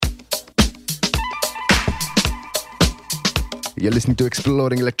You're listening to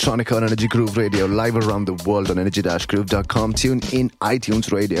Exploring Electronica on Energy Groove Radio, live around the world on energy-groove.com. Tune in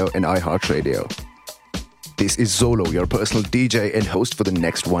iTunes Radio and iHeartRadio. This is ZOLO, your personal DJ and host for the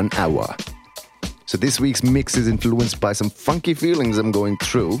next 1 hour. So this week's mix is influenced by some funky feelings I'm going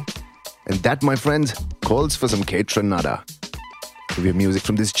through. And that, my friends, calls for some K-Tronada. We have music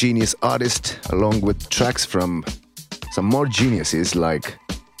from this genius artist, along with tracks from some more geniuses like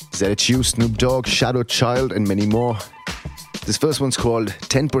ZHU, Snoop Dogg, Shadow Child, and many more. This first one's called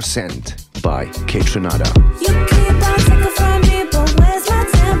 10% by K-Tronada. You keep on taking from me, but where's my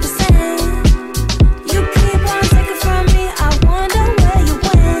 10%? You keep on taking from me, I wonder where you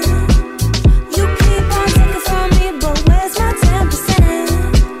went. You keep on taking from me, but where's my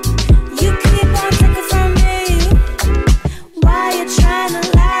 10%? You keep on taking from me. Why you trying to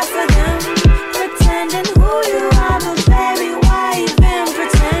lie for them? Pretending who you are, but baby, why even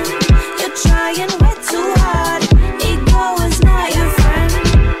pretend? You're trying way too hard. Ego is not your friend.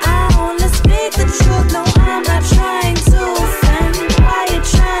 I only speak the truth, no, I'm not trying to offend. Why you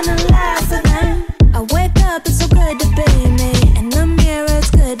trying to lie for them? I wake up, it's so good to be me. In the mirror,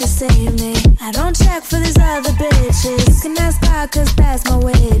 it's good to see me. I don't check for these other bitches. You can ask God, cause that's my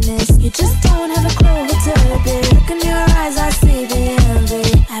witness. You just don't have a clue who to be. Look in your eyes, I see the envy.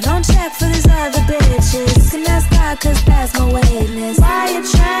 I don't check for these other bitches. You can ask God, cause that's my witness. Why you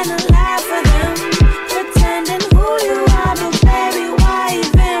trying to lie for them? Pretending who you are, but baby, why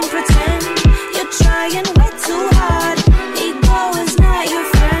even pretend? You're trying way too hard. Ego is not your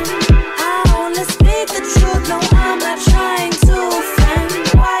friend. I only speak the truth, no, I'm not trying to offend.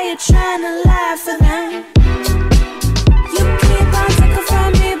 Why you trying to lie for them? You keep on taking from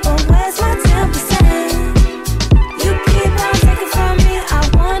me, but where's my 10%? You keep on taking from me, I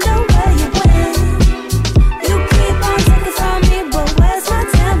wonder where you went. You keep on taking from me, but where's my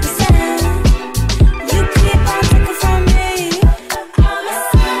 10%? You keep on taking from me. I'm a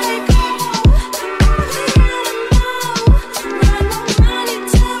psycho. Not no money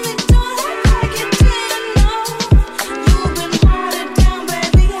till we don't act like you didn't know. You've been watered down,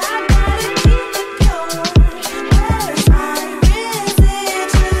 baby, I gotta keep it going. Where's my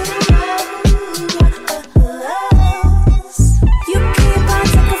residuals? You keep on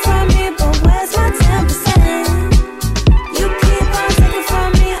taking from me, but where's my 10%? You keep on taking from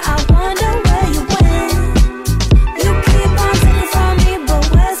me, I wonder where you went. You keep on taking from me, but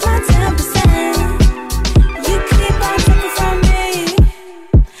where's my 10%? You keep on taking from me.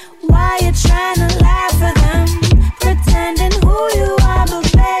 Why you trying to lie for them? Pretending who you are, but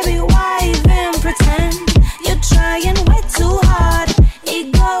baby, why even pretend? You're trying way too hard.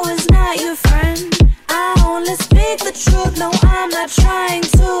 Ego is not your friend. I only speak the truth, no, I'm not trying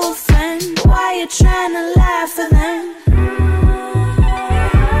to offend. Why you trying to lie for them?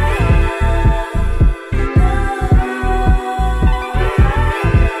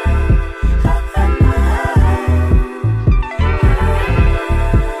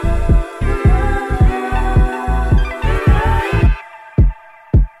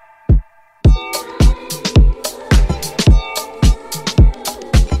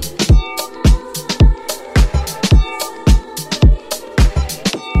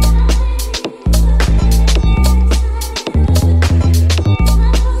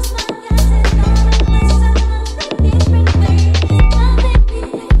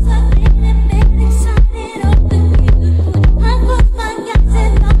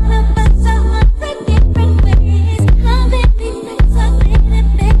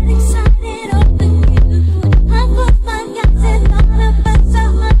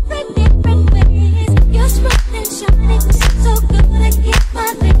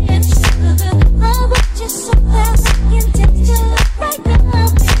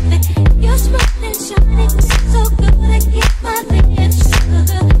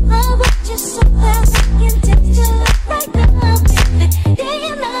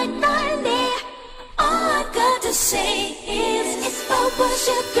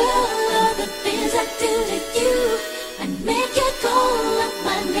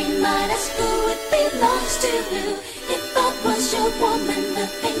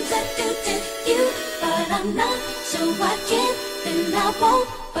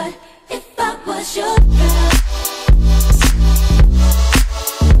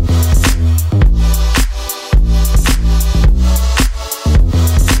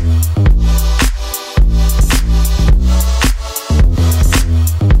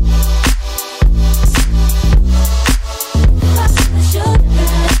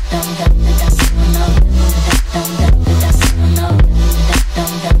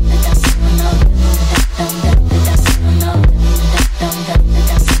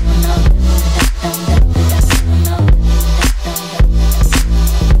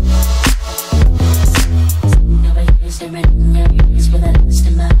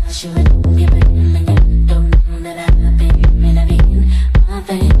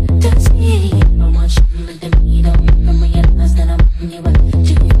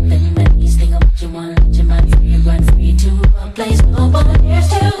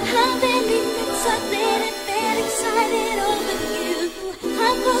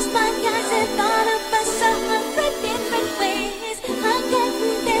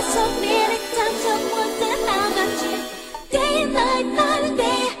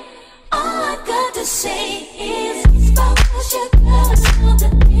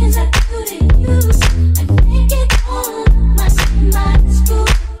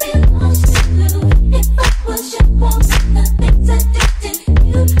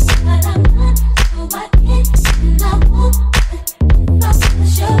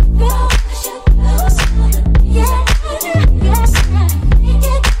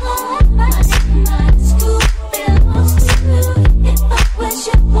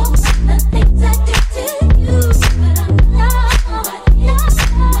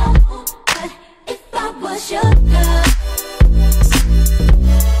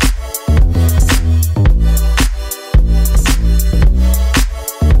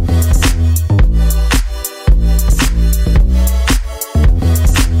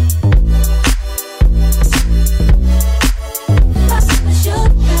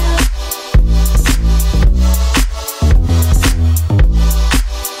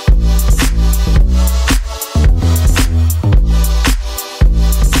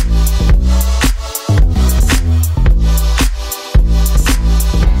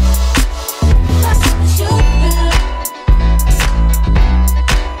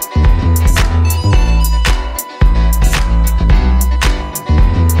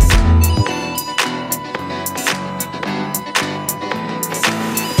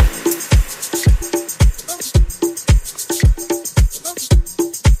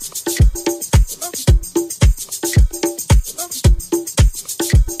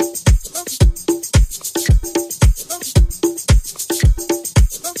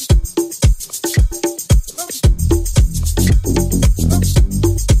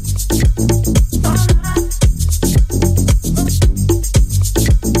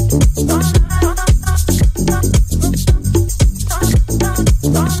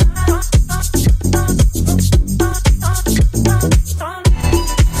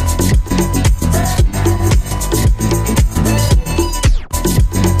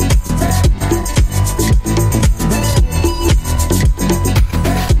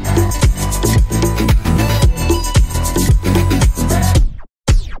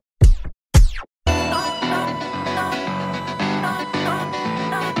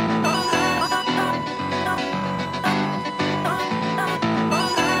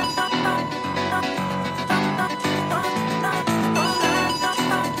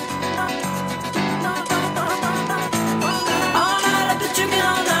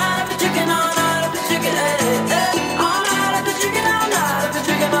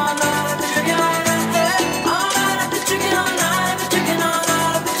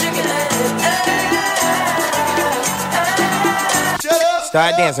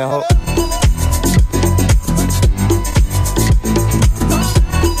 Start dancing, ho.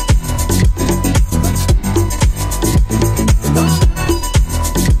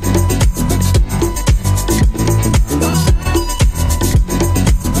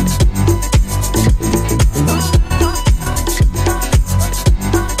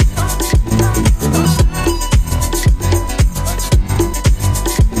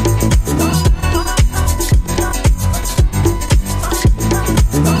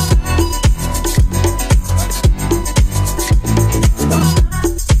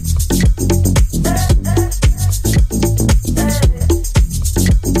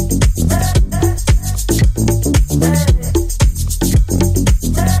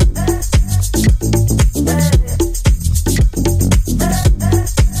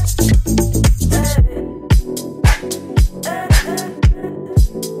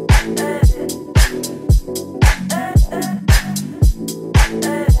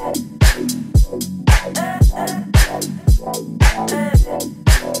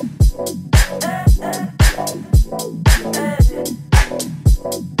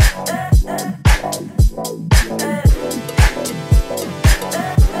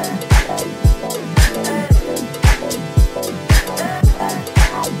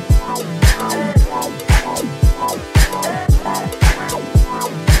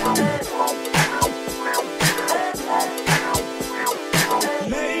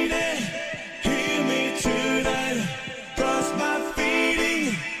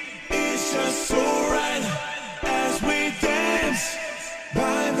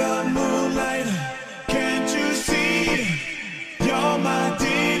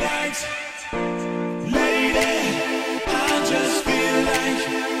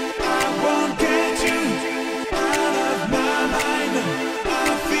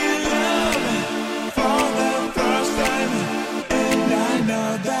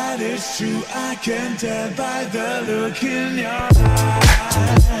 can tell by the look in your eyes.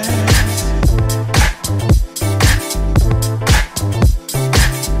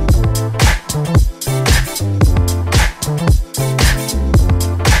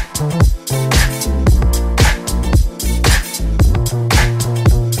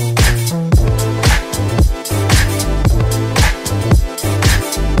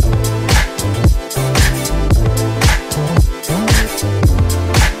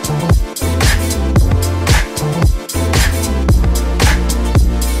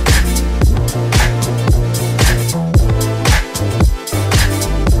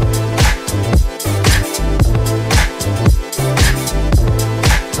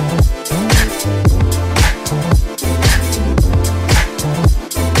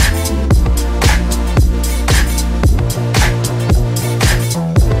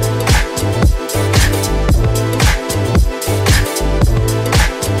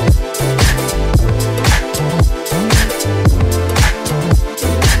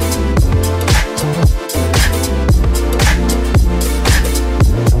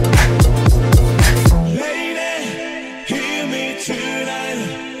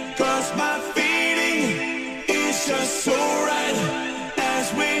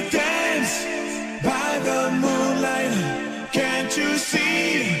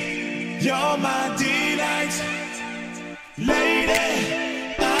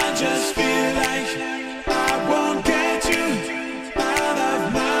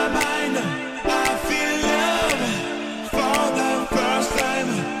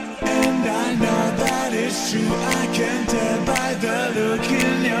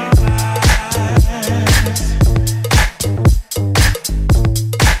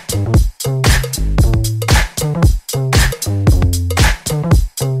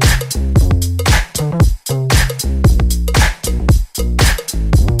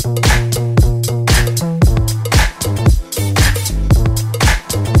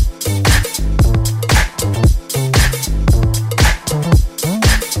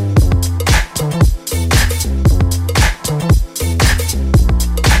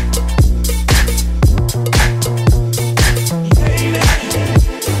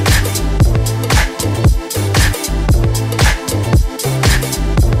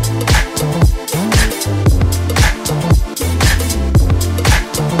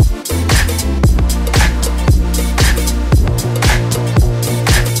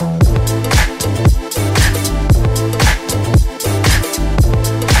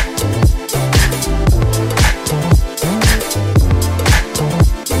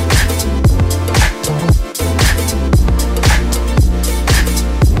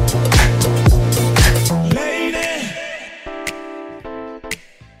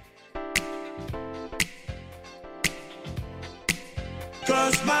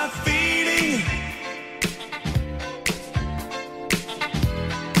 'cause my feeling.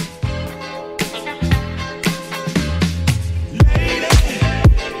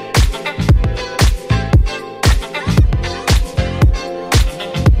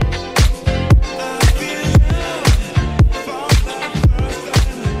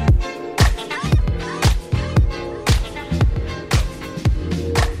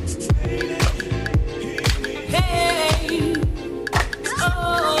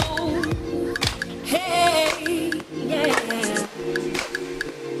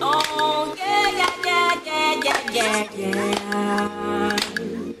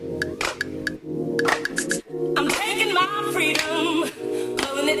 I'm taking my freedom,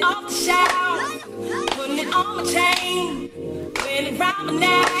 pulling it off the shelf, putting it on my chain, wearing it round my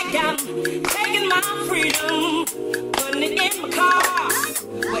neck. I'm taking my freedom, putting it in my car,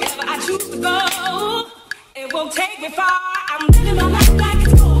 wherever I choose to go, it won't take me far. I'm living my life like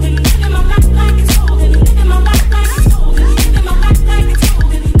it's golden, living my life like it's golden, living my life like it's golden, living my life like it's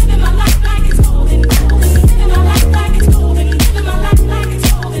golden, living my life like it's golden, living my life like it's golden, living my life like it's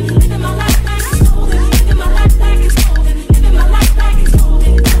golden, living my life like it's golden, living my life like it's golden, living my life like it's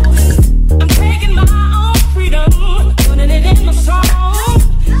golden, golden. I'm taking my own freedom, putting it in my song,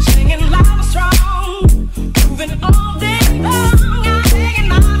 singing loud and strong, moving all day long. I'm taking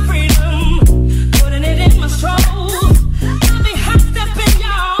my freedom, putting it in my stroll. I'll be hot stepping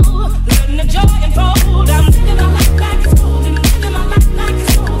y'all, letting the joy unfold. I'm living my life like it's golden, living my life like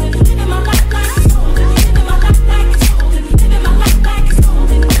it's golden, living my life like it's golden, living my life like it's golden, living my life like it's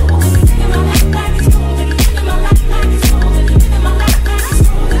golden, golden, living my life like it's golden, living my life like it's golden, living my life like it's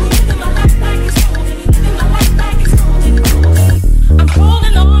golden, living my life like it's golden, living my life like it's golden, golden. I'm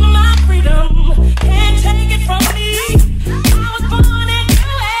holding on to my freedom, can't take it from me. I was born into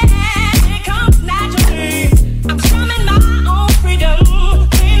it, it comes naturally. I'm strumming my own freedom,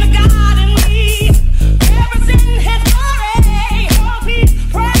 in the God in me, representing His glory. Hope He's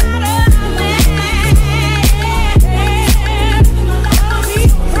proud of me. Hope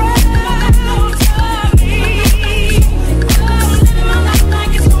He's proud of me. Living my life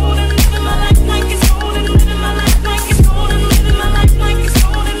like it's golden, living my life like it's golden, living my life like it's golden, living my life like it's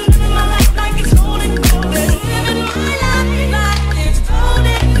golden, living my life like it's golden, golden. Living my life like it's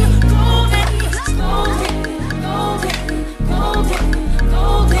golden, golden, golden, golden, golden,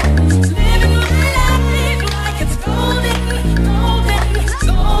 golden. Living my life like it's golden, golden, golden,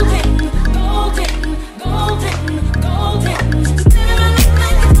 golden, golden,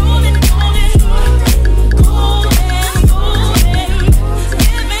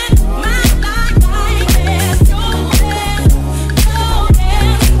 golden.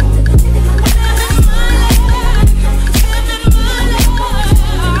 Living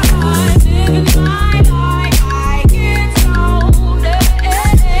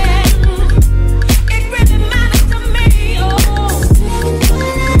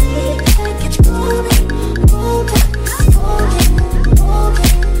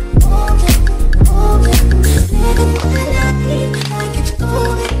life like it's golden,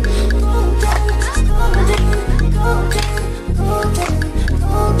 golden, golden, golden,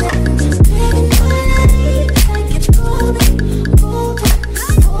 golden. Living my life like it's golden, golden.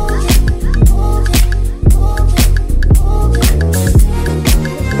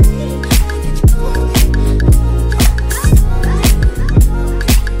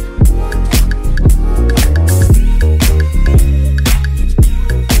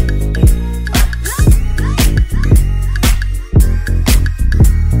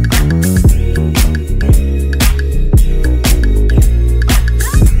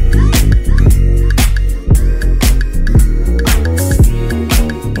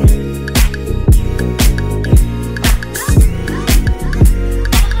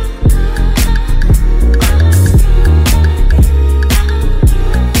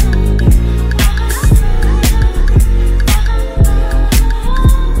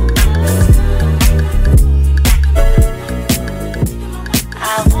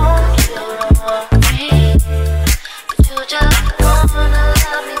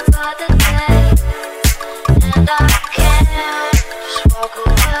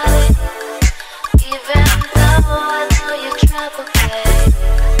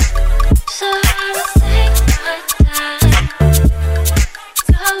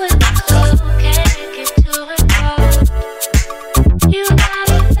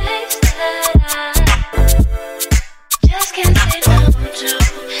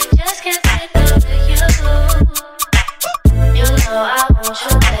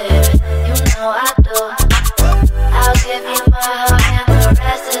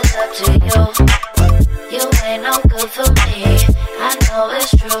 know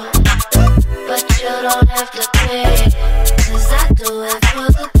have to pay, 'cause I do it for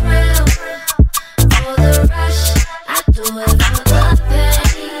the thrill, for the rush. I do it for the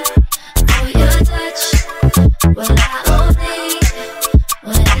pain, for your touch. Well, I only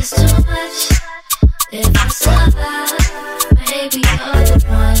when it's too much. If I survive, maybe you're the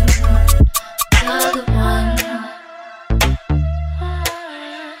one. You're the one.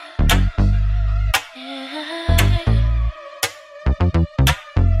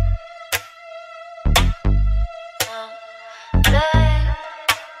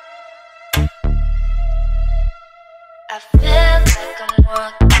 I feel like I'm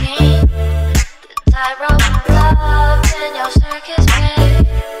walking the tightrope of love in your circus, babe.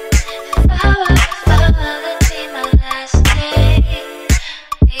 If I were to fall, it'd be my last day.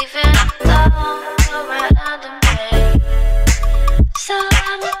 Even though you're right under me, so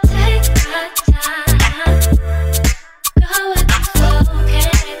I'ma take my time. Go with the flow,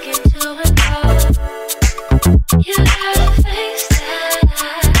 can't get to and fro. You gotta face that.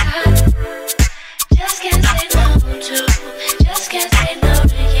 Just can't say no to. Just can't say no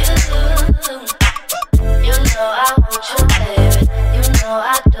to you. You know I want you, baby. You know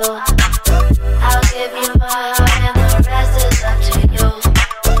I do. I'll give you my heart and the rest is up to you.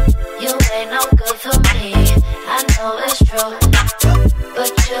 You ain't no good for me, I know it's true,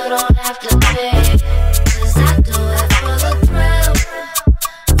 but you don't have to pay, 'cause I do it for the thrill,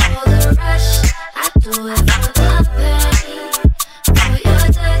 for the rush. I do it for the pain, for your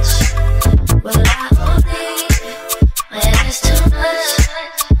touch. Well, I only when it's too much.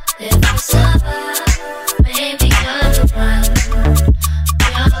 If I survive, maybe you're the one.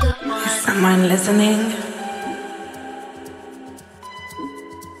 You're the one. Is someone listening?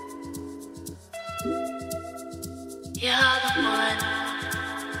 You're the one.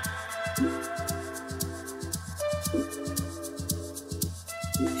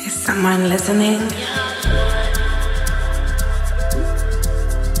 Is someone listening?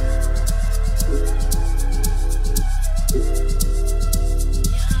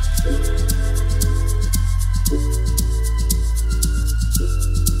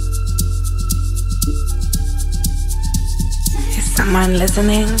 Is someone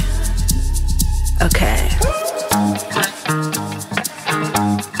listening? Okay.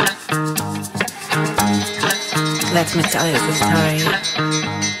 Let me tell you the story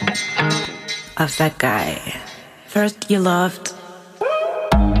of that guy. First you loved,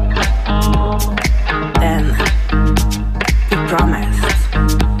 then you promised,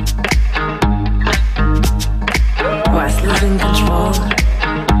 was losing control,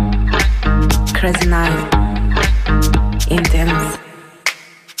 crazy night, intense.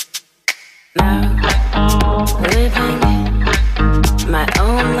 Now living my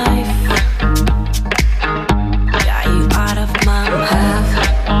own life. Got you out of my path.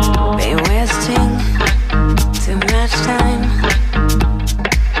 Been wasting too much time.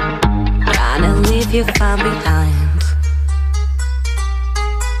 Gonna leave you far behind.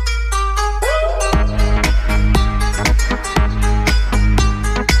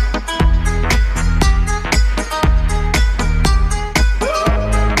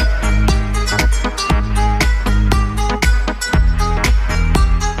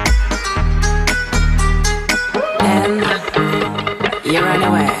 You run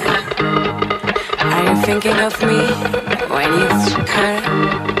away. Are you thinking of me when you took her?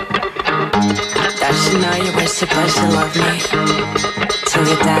 Does she know you were supposed to love me till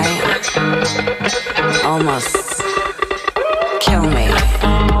you die? Almost kill me.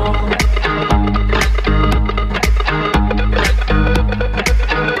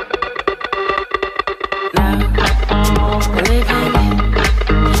 Now living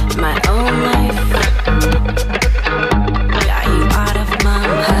my own life.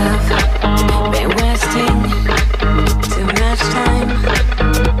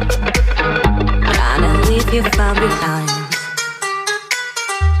 You far behind.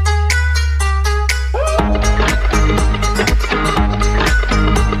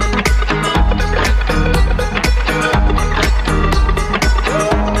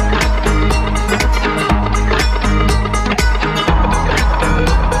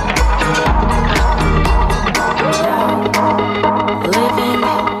 Living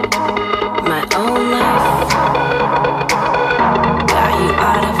my own life. Got you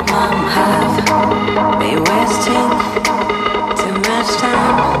out of my path. Been wasting too much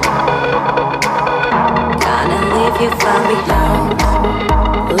time. Gonna leave you far behind.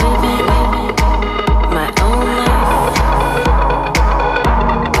 Living my own life.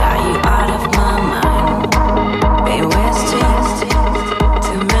 Got you out of my mind. Been wasting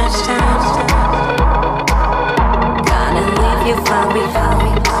too much time. Gonna leave you far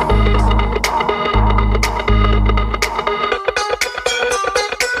behind.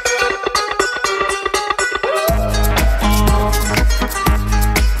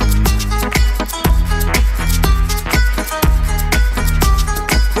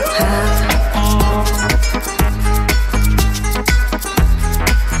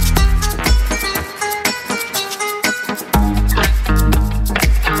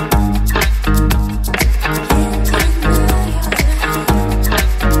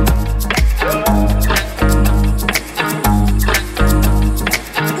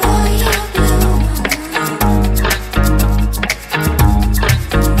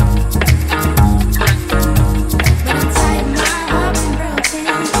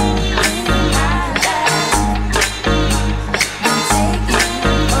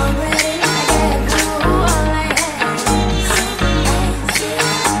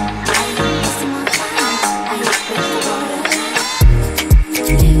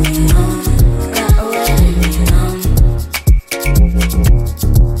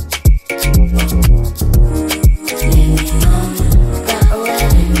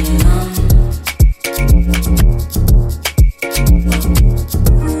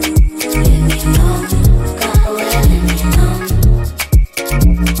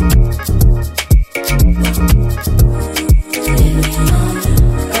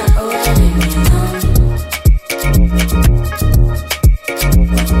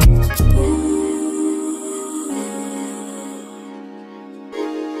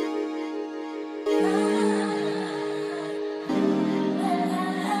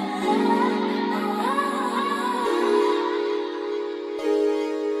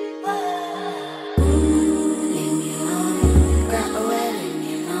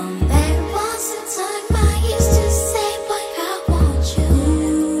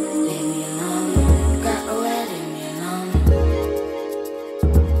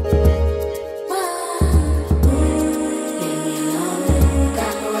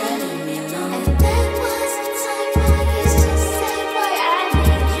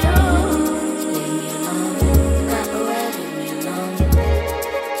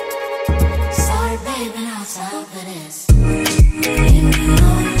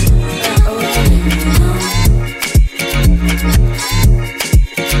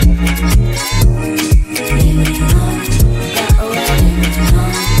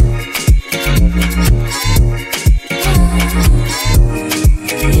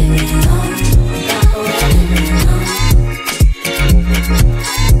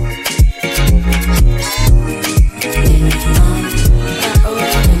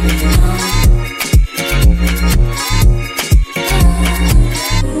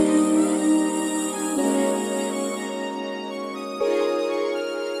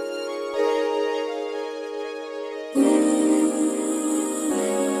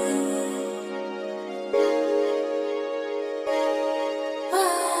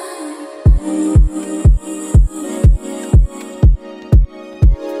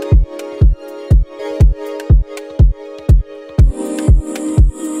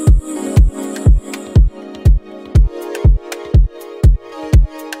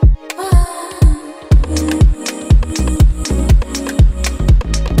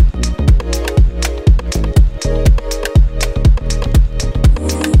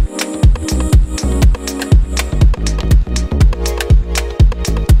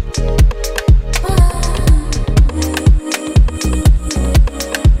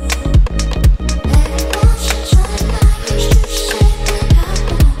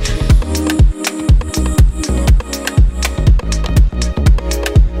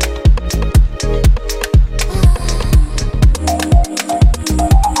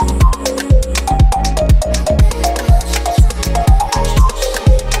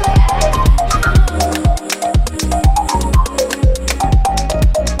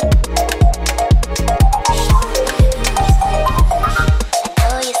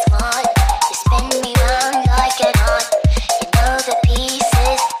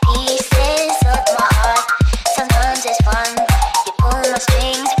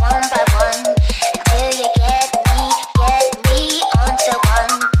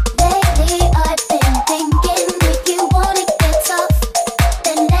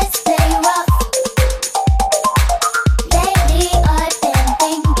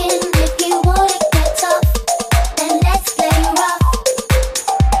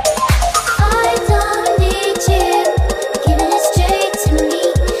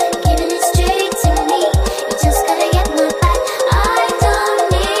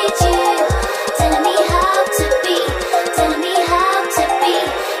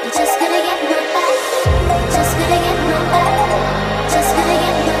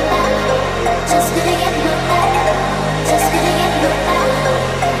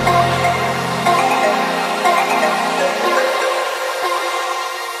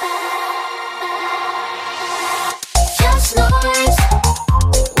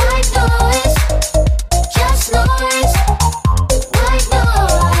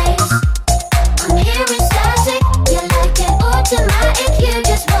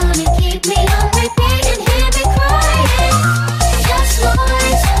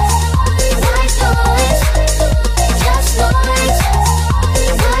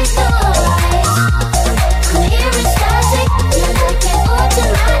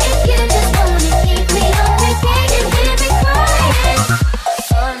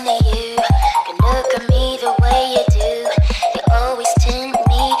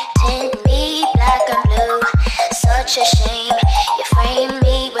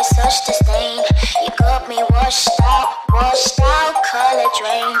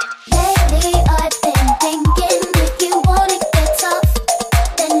 drained. Lately I've been thinking, if you wanna get tough,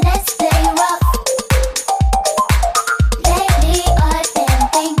 then let's play rough. Lately I've been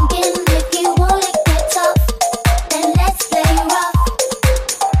thinking, if you wanna get tough, then let's play rough.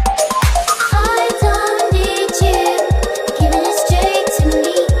 I don't need you giving it straight to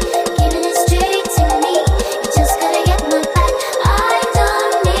me, giving it straight to me. You just gotta get my back. I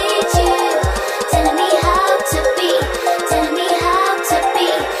don't need you telling me how to be, telling me how to be.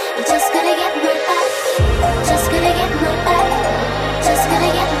 You just gotta get my back, just gotta get my back, just gotta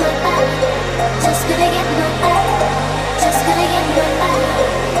get my back, just gotta get my back, just gotta get my back,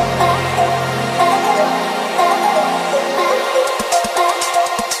 back, back,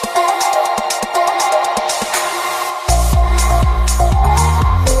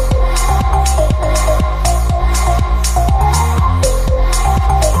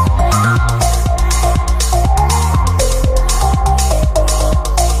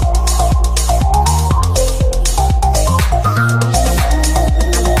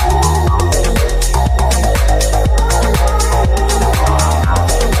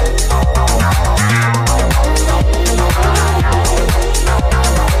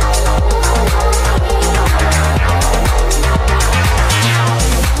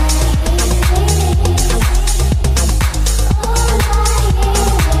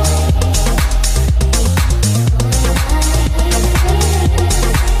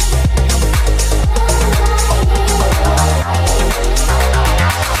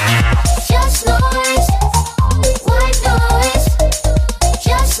 just noise, white noise,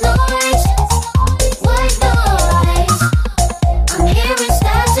 just noise, white noise. I'm hearing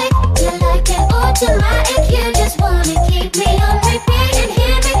static, you like it automatic. You just wanna keep me on repeat and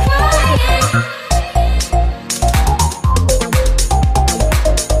hear me crying.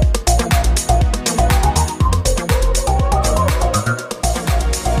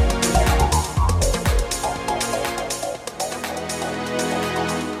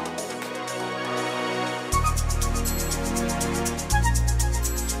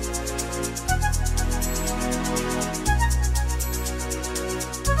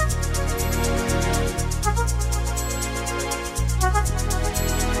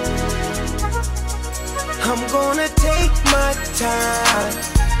 I'm gonna take my time.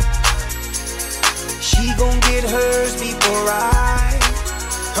 She gon' get hers before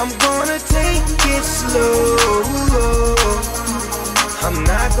I'm gonna take it slow. I'm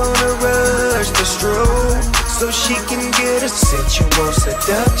not gonna rush the stroke, so she can get a sensual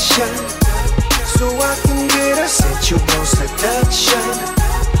seduction. So I can get a sensual seduction.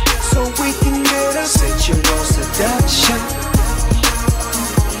 So we can get a sensual seduction.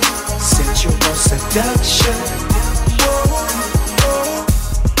 Sensual seduction. Whoa, whoa.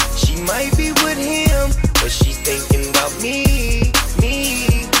 She might be with him, but she's thinking about me,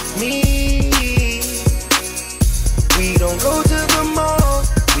 me, me. We don't go to the mall,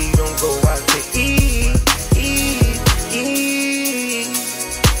 we don't go out to eat, eat, eat.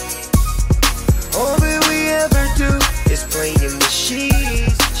 All that we ever do is play in the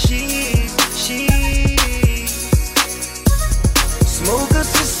sheets, sheets, sheets. Smoke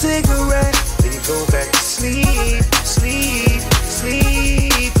us a cigarette, then go back to sleep, sleep,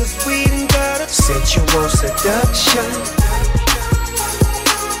 sleep. 'Cause we done got a sensual seduction,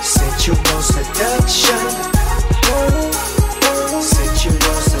 sensual seduction, oh, oh.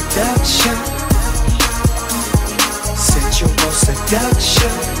 Sensual seduction, sensual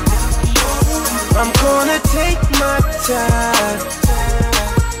seduction. I'm gonna take my time.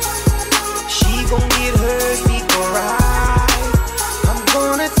 She gon' get hers before I'm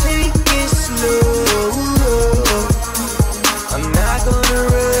gonna take it slow. I'm not gonna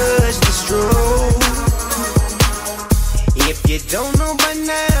rush the stroke. If you don't know by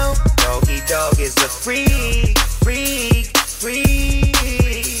now, Doggy Dog is a freak, freak, freak.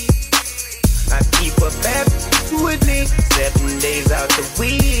 I keep a bad with me 7 days out the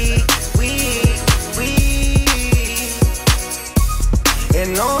week, week, week.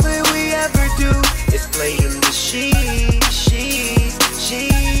 And all that we ever do is play in the sheets, sheets,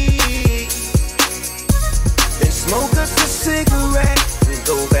 sheets. Then smoke us a cigarette and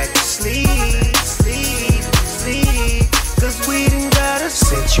go back to sleep, sleep, sleep. 'Cause we done got a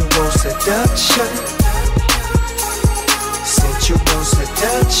sensual seduction, sensual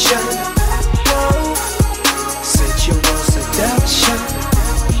seduction, whoa. Sensual seduction,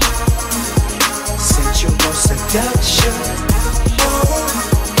 sensual seduction, whoa.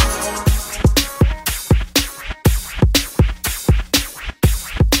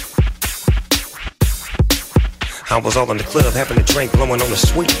 I was all in the club having a drink, blowing on the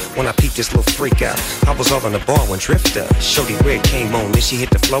sweet when I peeped this little freak out. I was all in the bar when Drifter, Shorty Red came on, then she hit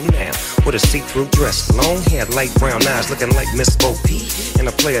the flow now with a see-through dress, long hair, light brown eyes, looking like Miss Bo P. And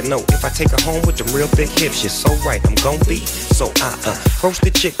I play a note, if I take her home with them real big hips, she's so right, I'm gon' be. So I approach the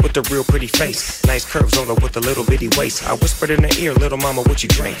chick with the real pretty face, nice curves on her with a little bitty waist. I whispered in her ear, little mama, what you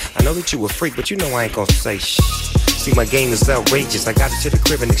drink? I know that you a freak, but you know I ain't gon' say shh. See, my game is outrageous. I got her to the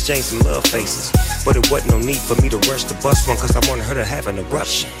crib and exchanged some love faces, but it wasn't no need for me to rush the bus one, cause I wanted her to have an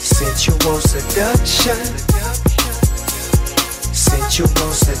eruption. Sensual seduction,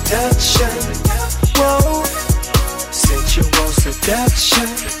 sensual seduction, whoa. Sensual seduction,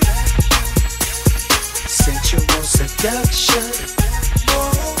 sensual seduction,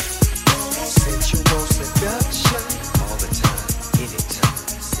 whoa. Sensual seduction, All the time, anytime.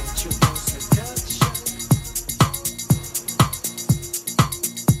 sensual seduction.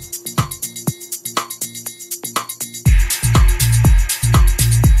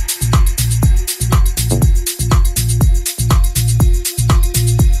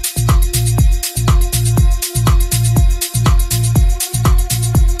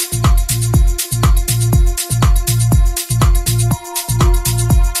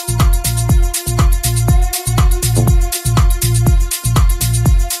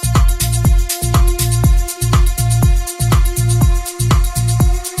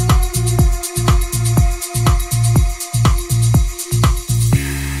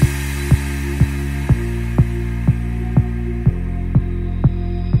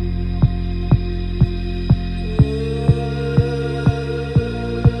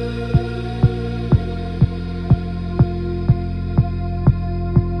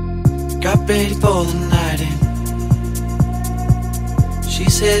 Got ready for the night in.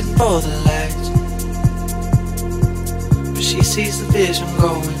 She's heading for the lights, but she sees the vision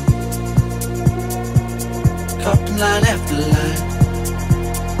going, cupping line after line.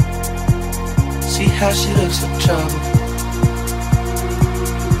 See how she looks like trouble,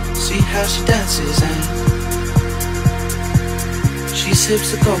 see how she dances and she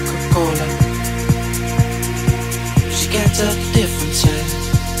sips the Coca-Cola. She can't tell the difference yet.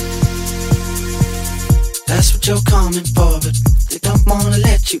 That's what you're coming for, but they don't wanna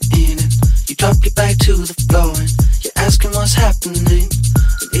let you in. And you drop your back to the floor and you're asking what's happening.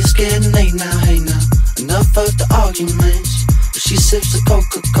 It's getting late now, hey now, enough of the arguments. But she sips the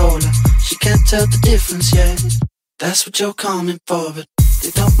Coca-Cola, she can't tell the difference yet. That's what you're coming for, but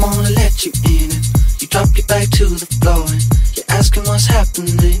they don't wanna let you in. And you drop your back to the floor and you're asking what's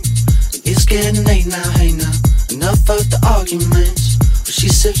happening. It's getting late now, hey now, enough of the arguments. But she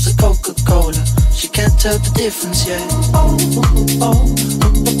sips the Coca-Cola, she can't tell the difference yet.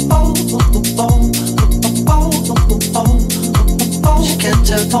 She can't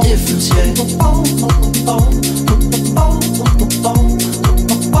tell the difference yet.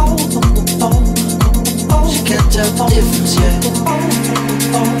 She can't tell the difference yet.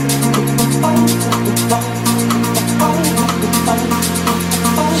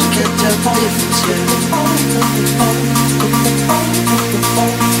 She can't tell the difference yet.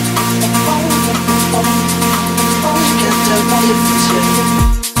 She can't tell the difference yet.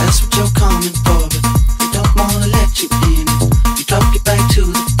 That's what you're coming for, but they don't wanna let you in. You drop your back to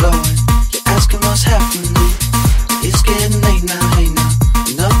the floor and you're asking what's happening. It's getting late now, hey now,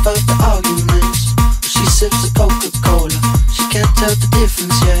 enough of the arguments. But she sips the Coca-Cola, she can't tell the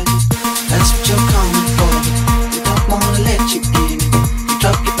difference yet. That's what you're coming for, but they don't wanna let you in. You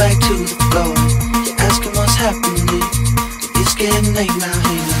drop your back to the floor and you're asking what's happening. It's getting late now,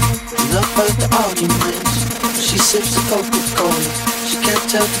 hey now, enough of the arguments. She sips the Coca-Cola, she can't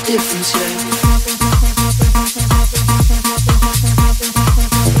tell the difference yet.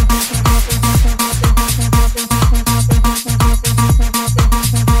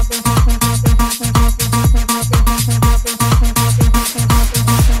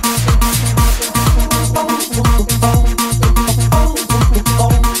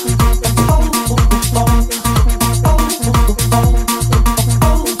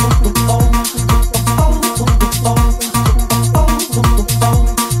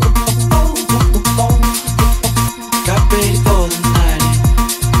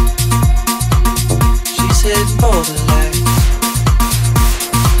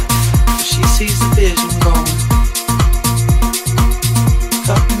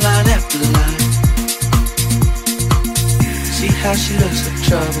 how she looks like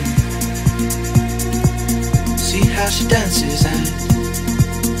trouble. See how she dances and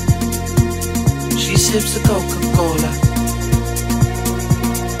she sips the Coca-Cola.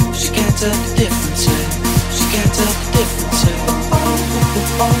 She can't tell the difference, she can't tell the difference.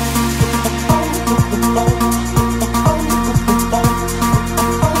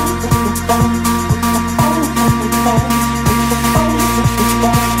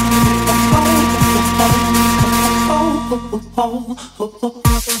 oh, oh, oh.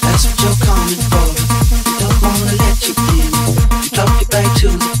 That's what you're coming for. We don't wanna let you in. You drop your back to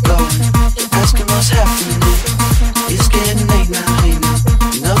the floor. You're asking what's happening. It's getting late now, hey now.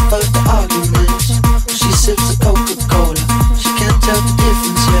 Enough of the arguments. She sips the Coca-Cola. She can't tell the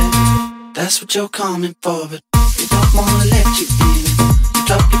difference yet. That's what you're coming for, but we don't wanna let you in. You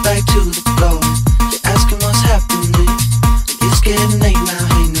drop your back to the floor. You're asking what's happening. It's getting late now,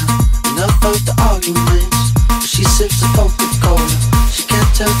 hey now. Enough of the arguments. She sips the Coca-Cola. She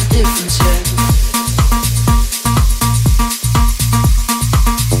can't tell the difference yet.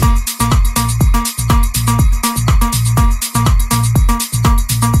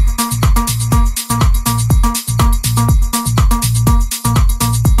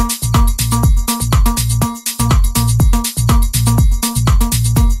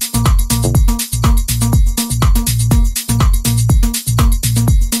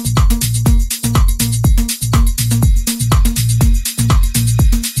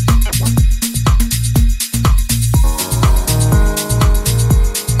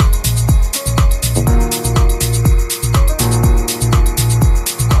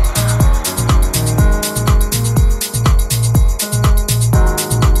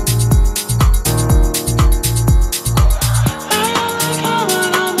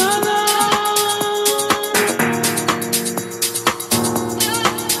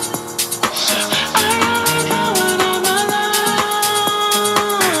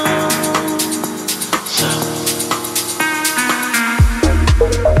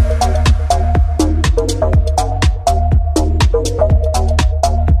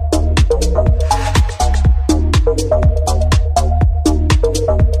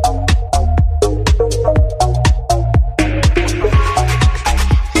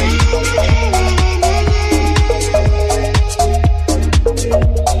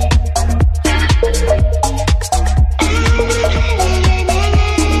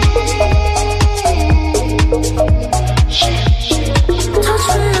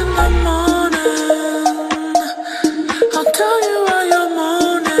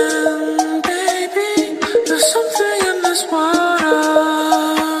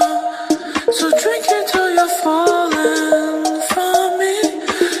 So drink it till you're falling.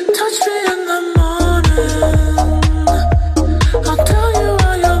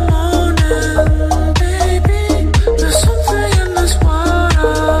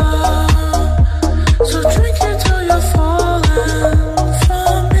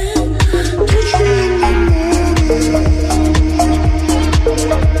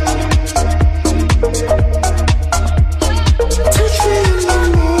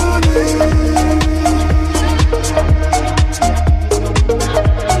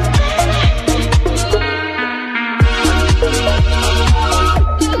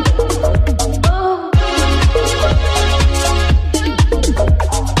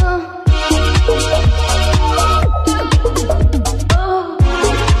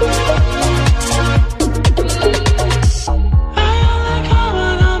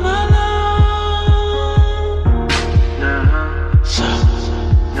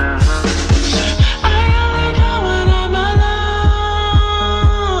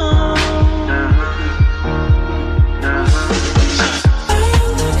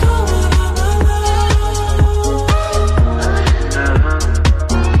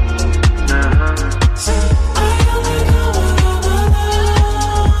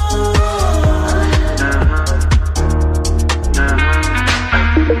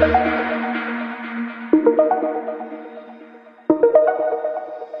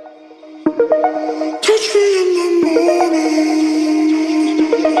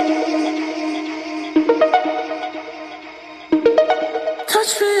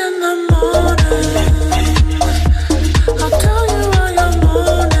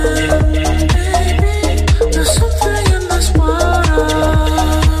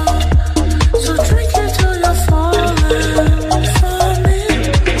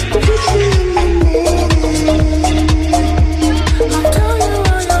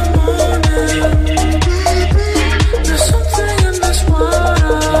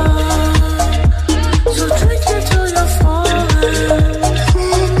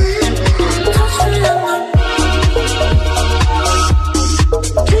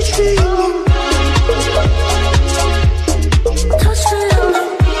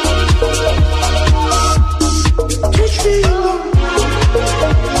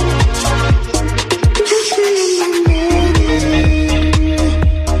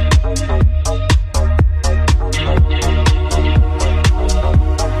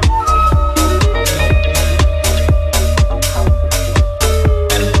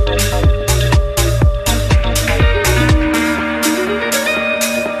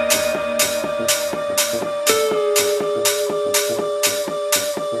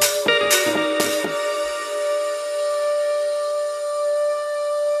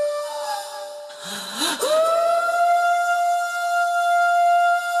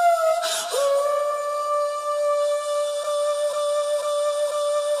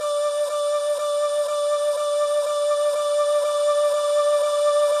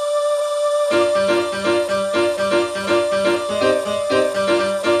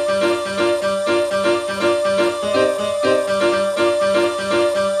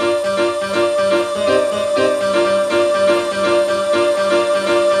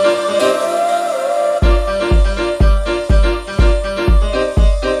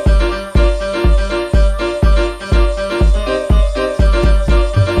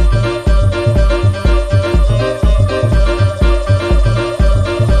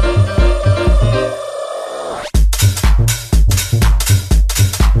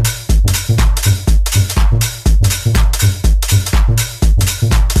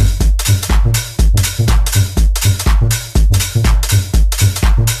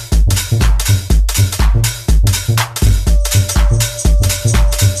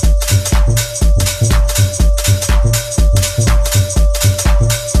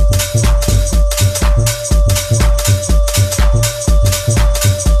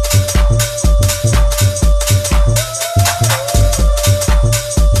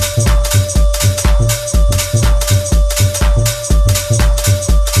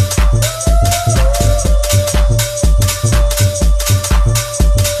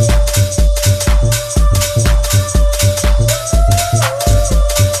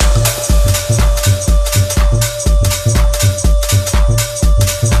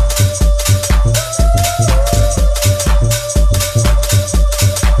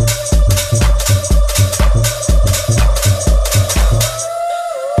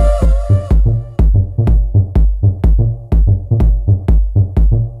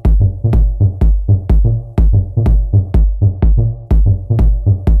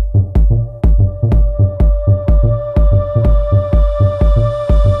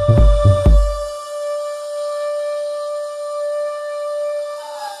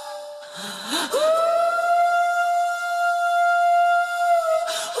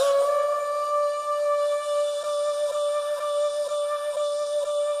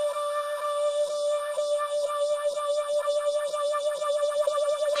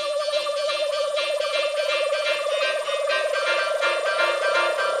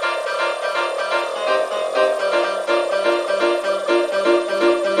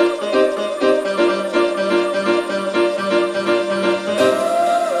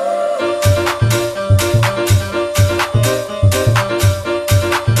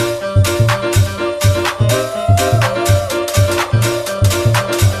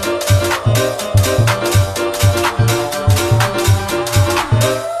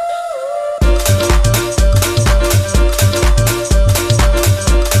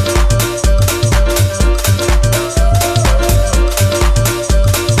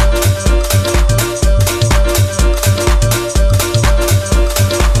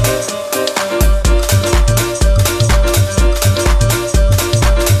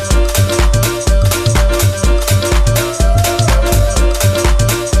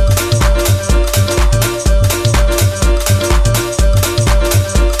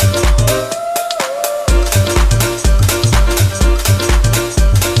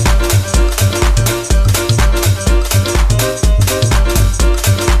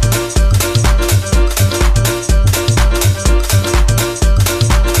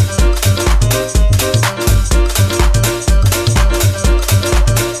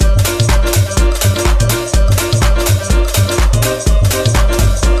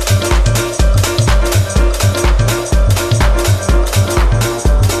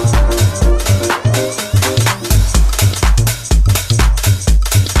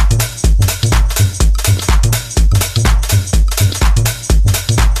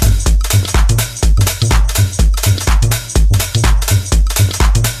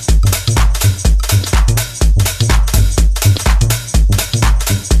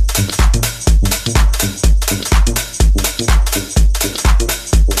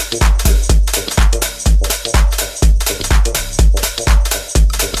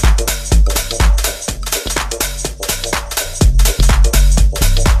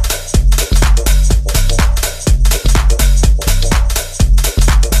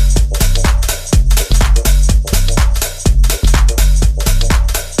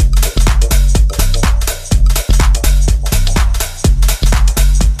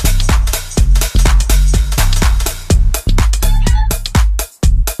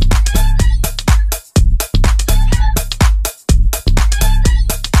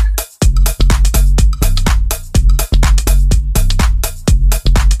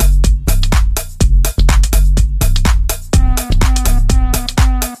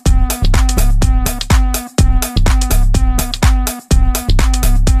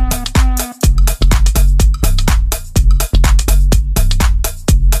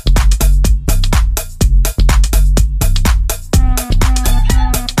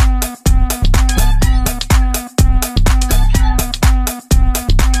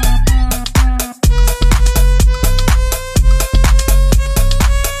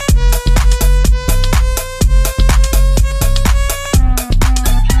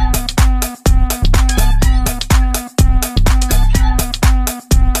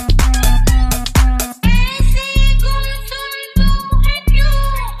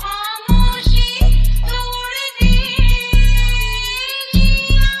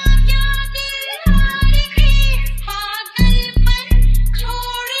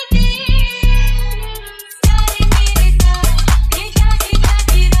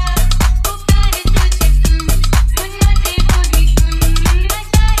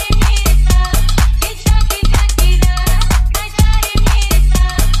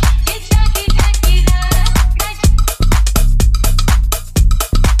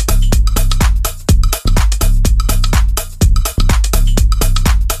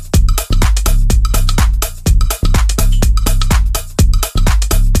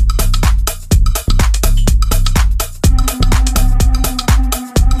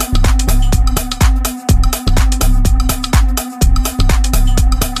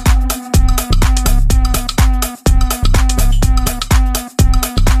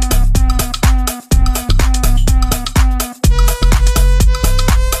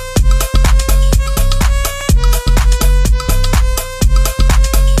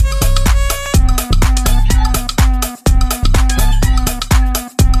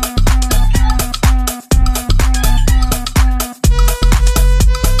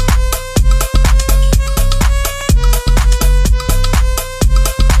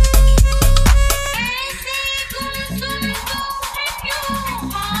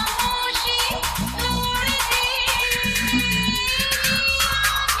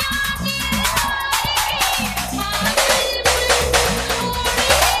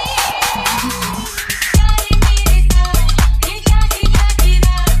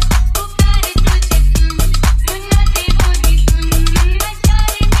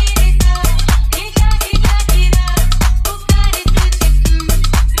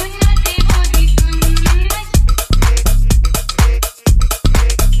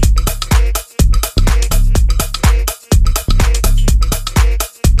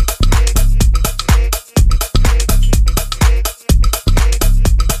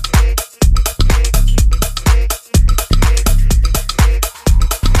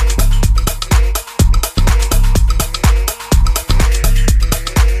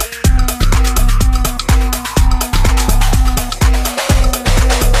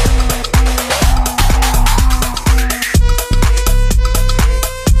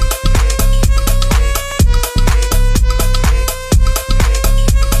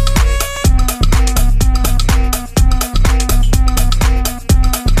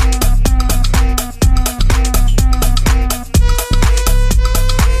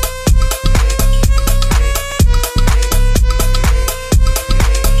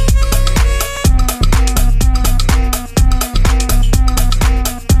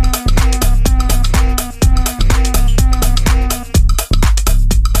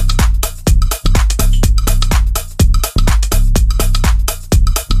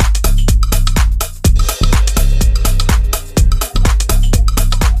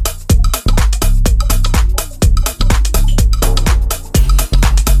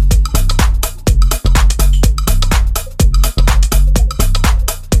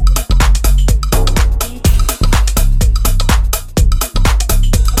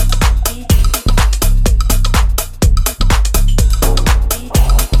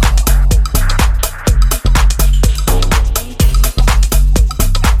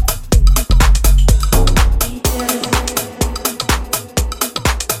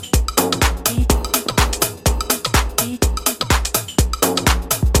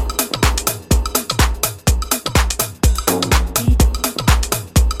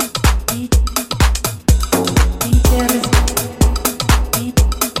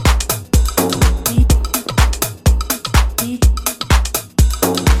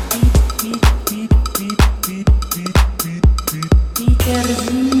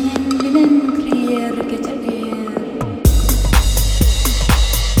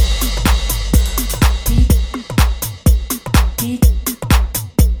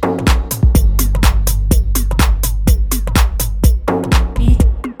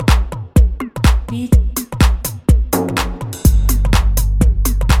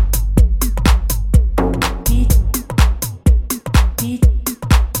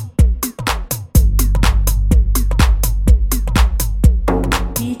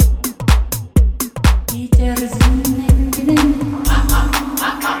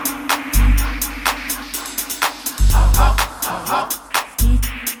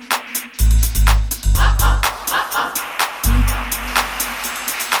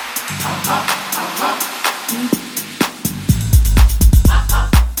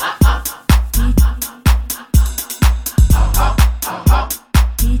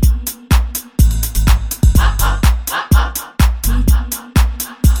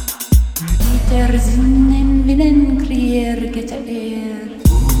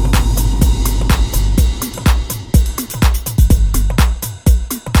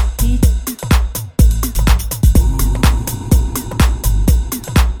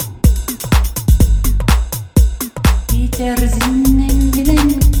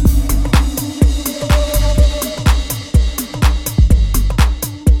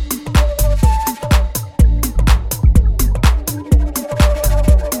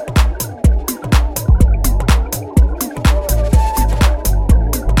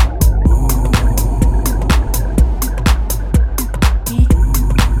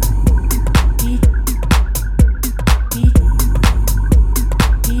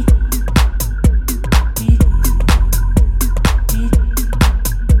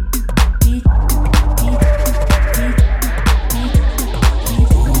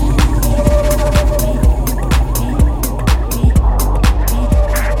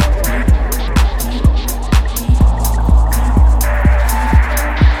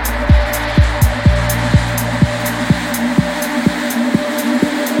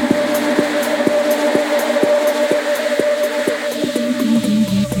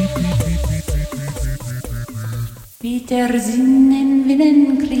 Der Sinnen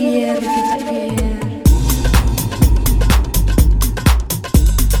Willen kreiert